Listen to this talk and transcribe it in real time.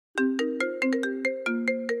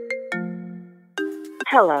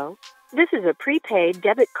Hello. This is a prepaid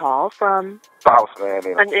debit call from Boss man,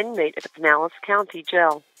 an inmate at the Pinellas County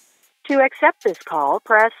Jail. To accept this call,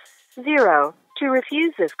 press 0. To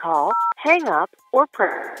refuse this call, hang up or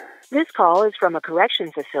press. This call is from a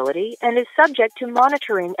correction facility and is subject to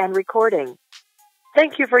monitoring and recording.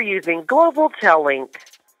 Thank you for using Global Tellink.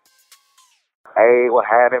 Hey, what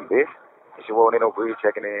happened, bitch? It's your boy Nino Breeze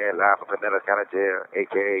checking in live from Pinellas County Jail,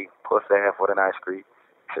 a.k.a. Pussy for the Night Street.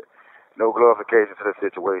 No glorification to the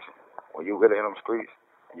situation. When you really in them streets,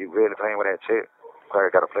 you really playing with that check,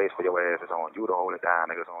 Claire got a place for your ass. It's on you to hold it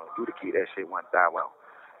down, niggas. On you to keep that shit one die well.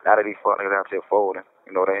 A lot of these fuck niggas out here folding.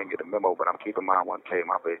 You know, they ain't get the memo, but I'm keeping mine 1K.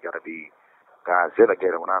 My face gotta be Godzilla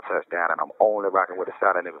gator when I touch down, and I'm only rocking with the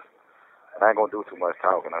side of niggas. But I ain't gonna do too much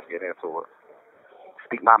talking. Let's get into it.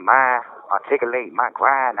 Speak my mind, articulate my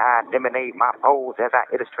grind. I eliminate my foes as I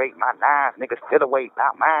illustrate my lines. Niggas still awake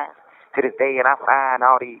about mine. To this day, and I find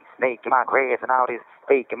all these snakes in my grass and all this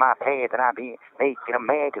fake in my pants, and I been making them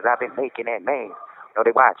mad because I've been making that man. You know,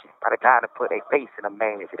 they watching. Probably trying to put their face in a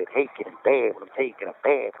man. So they hate getting bad when I'm taking a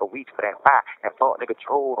bad. So reach for that fire. That fault nigga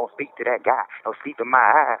troll. Don't speak to that guy. Don't sleep in my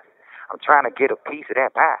eyes. I'm trying to get a piece of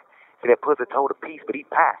that pie. See, that pussy told a piece, but he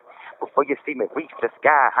pie. Before you see me reach the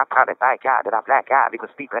sky, I probably thank God that I black out because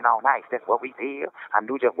sleeping all night, that's what we did. I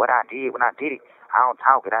knew just what I did when I did it. I don't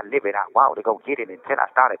talk it, I live it, I walk to go get it until I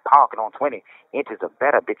started parking on 20 inches of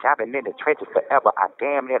better. Bitch, I've been in the trenches forever. I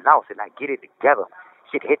damn near lost it, I get it together.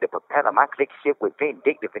 Shit hit the propeller, my click shit with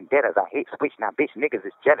vindictive vendettas. I hit switch, now bitch niggas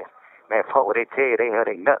is jealous. Man, fuck what they tell you, they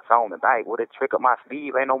heard they nuts on me. Like, with a trick of my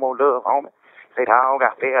sleeve, ain't no more love on me. Say dog,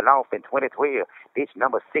 I fell off in 2012. Bitch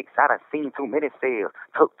number 6, I done seen too many sales.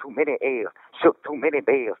 Took too many L's, shook too many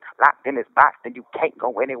bells. Locked in this box, then you can't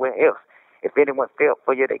go anywhere else. If anyone fell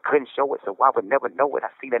for you, they couldn't show it, so I would never know it. I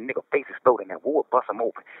seen a nigga face exploding and wood bust him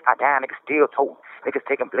open. I die, niggas still toting. Niggas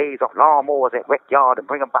taking blades off lawnmowers at wreck yard and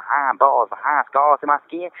bring them behind bars, behind scars in my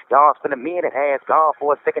skin. Y'all's for the men that has God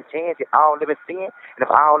for a second chance. You all live in sin. And if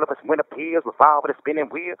all of us win appeals, revolver the spinning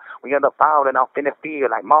wheel, we end up falling off in the field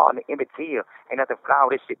like Martin and Emmett Till. Ain't nothing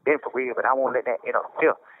flawed, this shit been for real, but I won't let that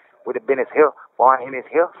interfere. Would have been his hill, boy in his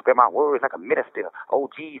hill, spread my words like a minister.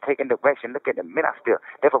 OG taking direction, look at the minister.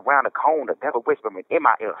 Never round the corner, never whispering in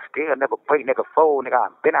my ear. Still never break, nigga fold, nigga,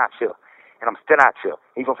 I've been out here. And I'm still out here,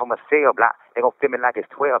 even from a cell block. They gon' feel me like it's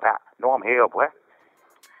 12 out. Know I'm here, boy.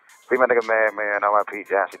 Free my nigga Madman, R.I.P.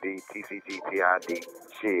 Josh D, TCGPID.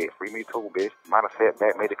 Shit, free me too, bitch. Might have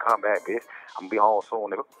setback, made a comeback, bitch. I'm gonna be home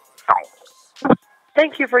soon, nigga.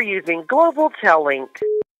 Thank you for using Global Tellink.